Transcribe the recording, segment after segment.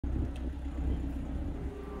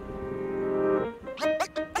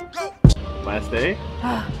Last day?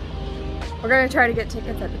 We're gonna try to get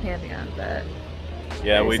tickets at the Pantheon, but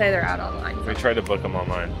yeah, they say they're out online. We tried to book them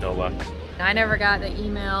online, no luck. I never got the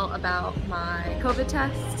email about my COVID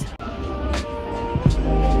test.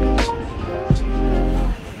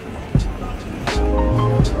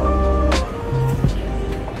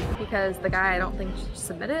 Because the guy, I don't think,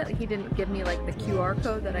 submitted it. Like, he didn't give me like the QR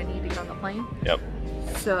code that I need to get on the plane. Yep.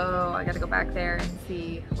 So I gotta go back there and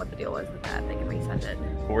see what the deal was with that. They can resend it.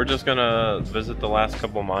 We're just gonna visit the last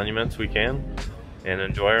couple monuments we can and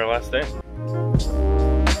enjoy our last day.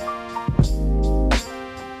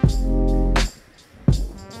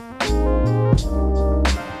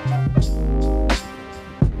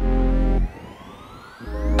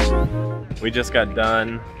 We just got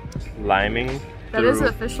done liming. That is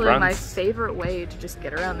officially my favorite way to just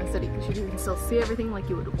get around the city, because you can still see everything like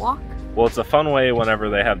you would walk. Well, it's a fun way whenever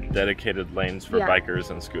they have dedicated lanes for bikers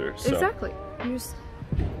and scooters. So. Exactly. You just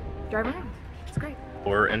drive around. It's great.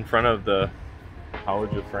 We're in front of the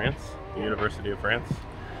College of France, the University of France,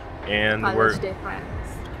 and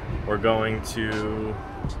we're going to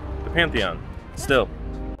the Pantheon still.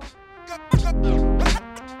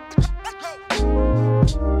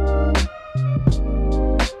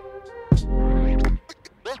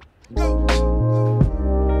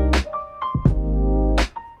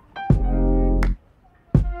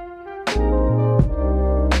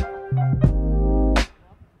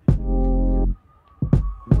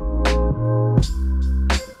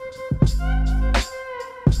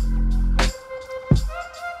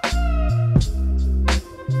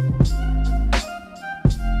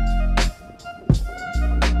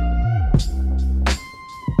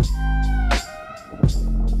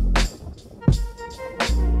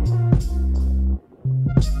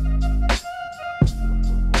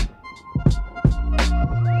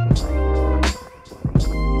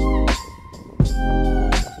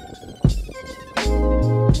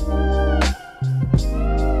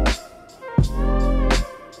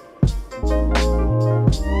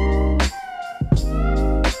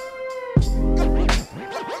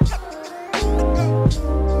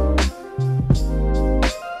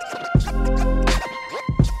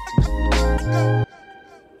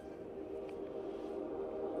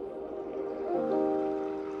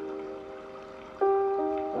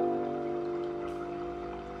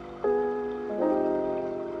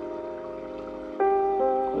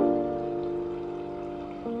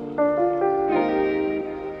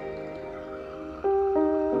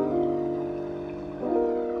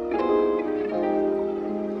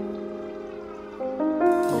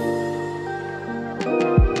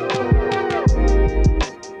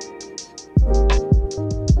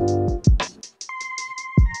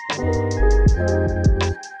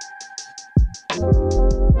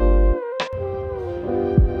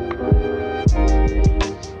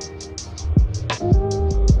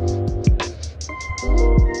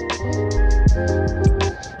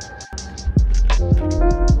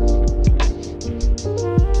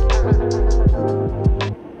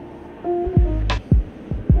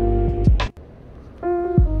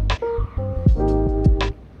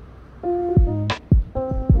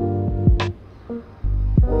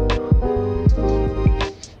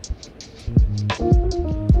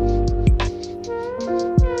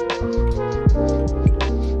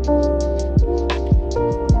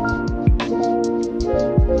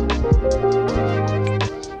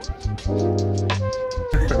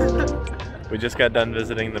 We just got done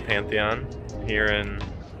visiting the Pantheon here in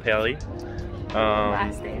Paris.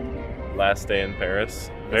 Last day in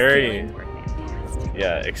Paris.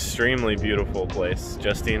 Extremely beautiful place.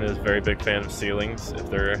 Justine is a very big fan of ceilings if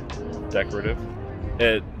they're decorative.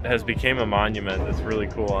 It has become a monument. It's really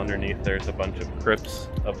cool. Underneath there's a bunch of crypts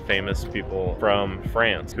of famous people from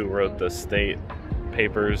France who wrote the state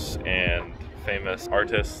papers and famous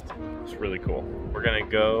artists. It's really cool. We're gonna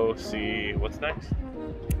go see what's next.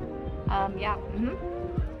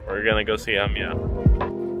 We're gonna go see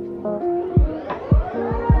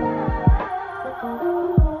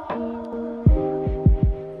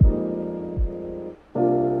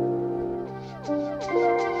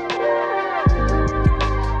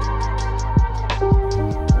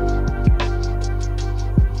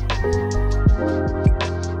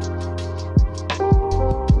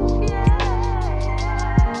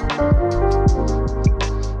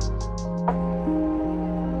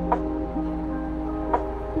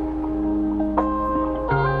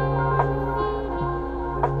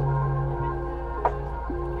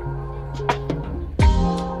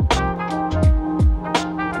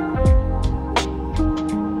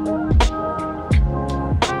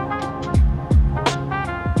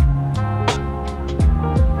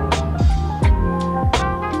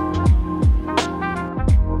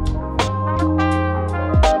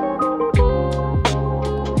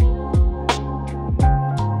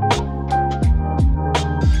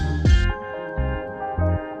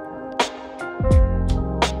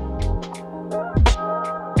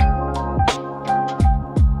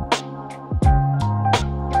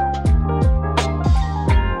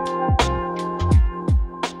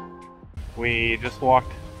just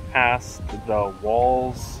walked past the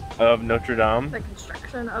walls of Notre Dame. The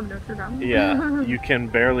construction of Notre Dame. Yeah, you can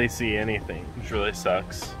barely see anything, which really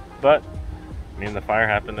sucks. But I mean, the fire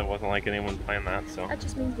happened. It wasn't like anyone planned that, so. That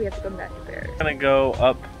just means we have to go back to Paris. We're gonna go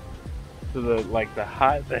up to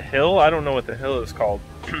the hill. I don't know what the hill is called,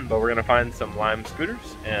 but we're gonna find some Lime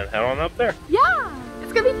scooters and head on up there. Yeah,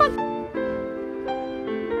 it's gonna be fun.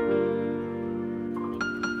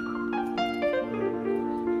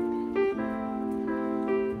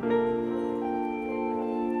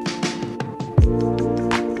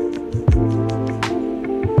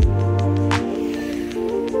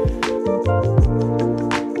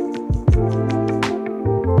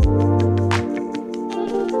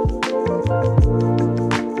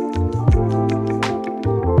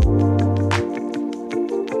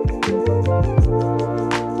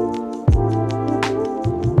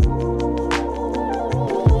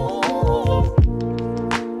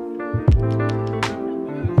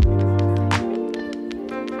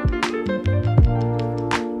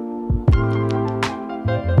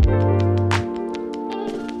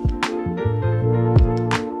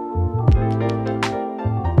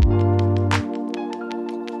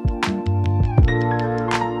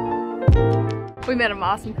 We met an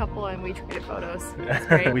awesome couple and we traded photos. That's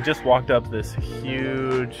great. We just walked up this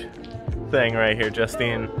huge thing right here.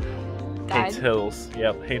 Justine hates hills.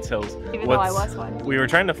 Yep, hates hills. Even though I was one. We were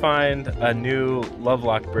trying to find a new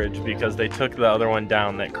Lovelock Bridge because they took the other one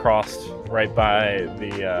down that crossed right by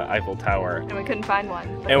the Eiffel Tower. And we couldn't find one.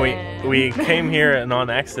 And we came here and on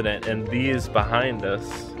accident, and these behind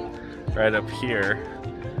us, right up here,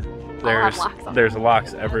 there's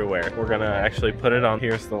locks everywhere. We're gonna actually put it on.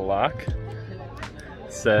 Here's the lock.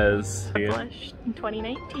 Says published in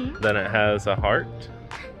 2019. Then it has a heart.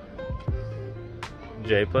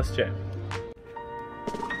 J plus J.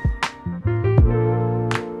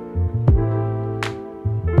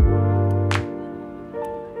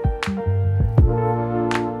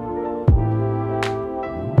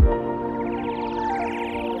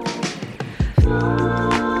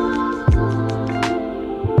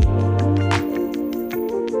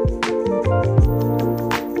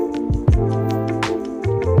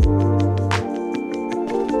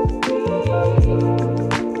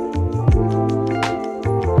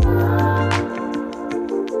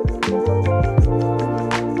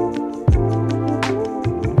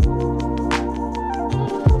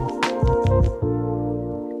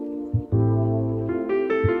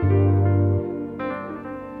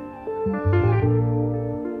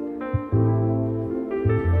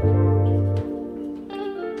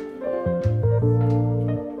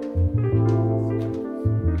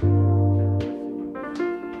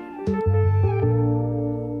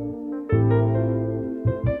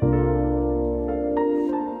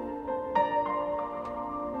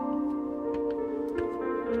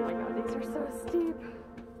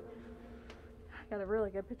 Got a really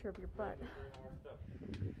good picture of your butt.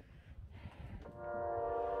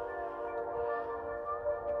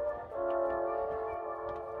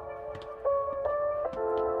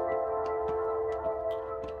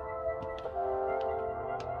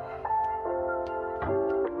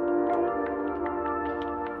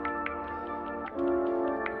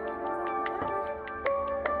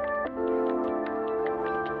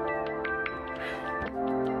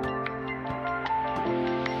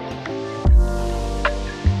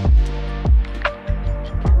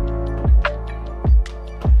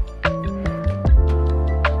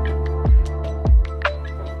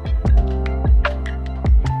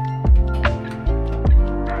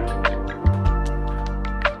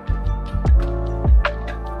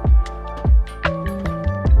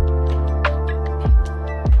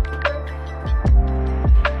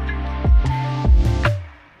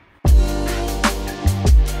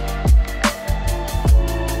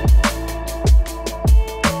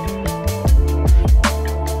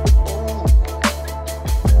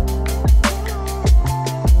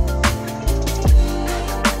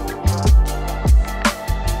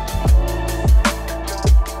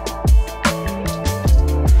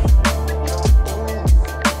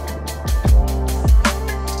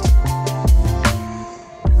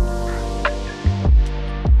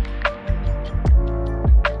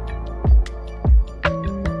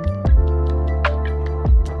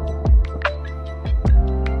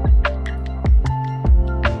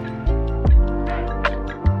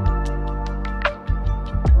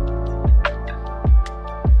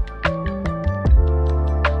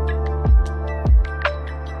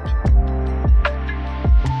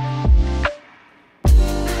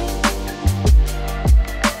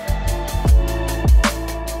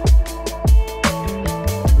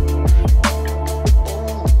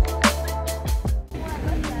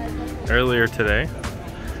 earlier today.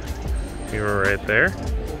 We were right there, at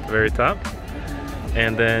the very top.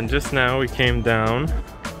 And then just now we came down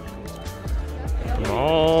from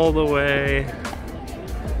all the way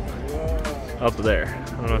up there.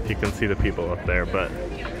 I don't know if you can see the people up there, but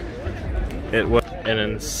it was an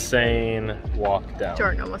insane walk down.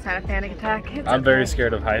 Jordan almost had a panic attack. I'm very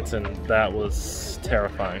scared of heights, and that was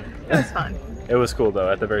terrifying. It was fun. It was cool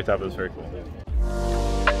though. At the very top, it was very cool.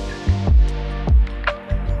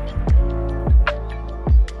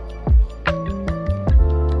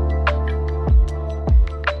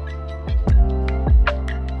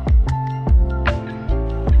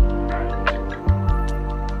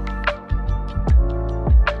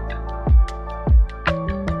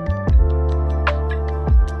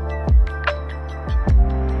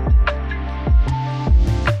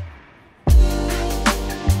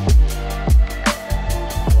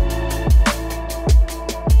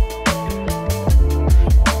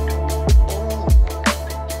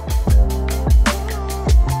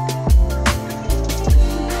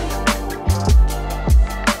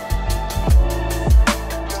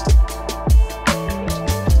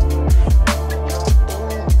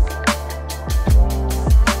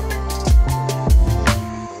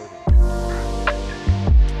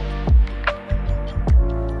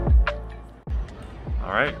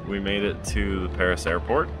 Alright, we made it to the Paris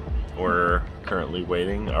airport. We're currently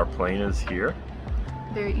waiting. Our plane is here.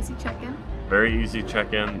 Very easy check-in. Very easy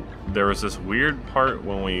check-in. There was this weird part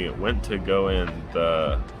when we went to go in.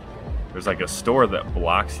 There's like a store that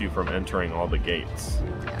blocks you from entering all the gates.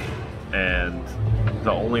 And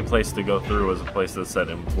the only place to go through was a place that said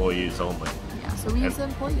employees only. Yeah, so we used the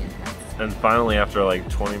employee entrance. And finally, after like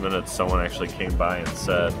 20 minutes, someone actually came by and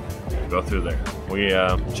said, go through there. We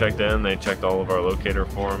checked in, they checked all of our locator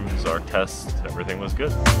forms, our tests, everything was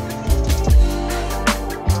good.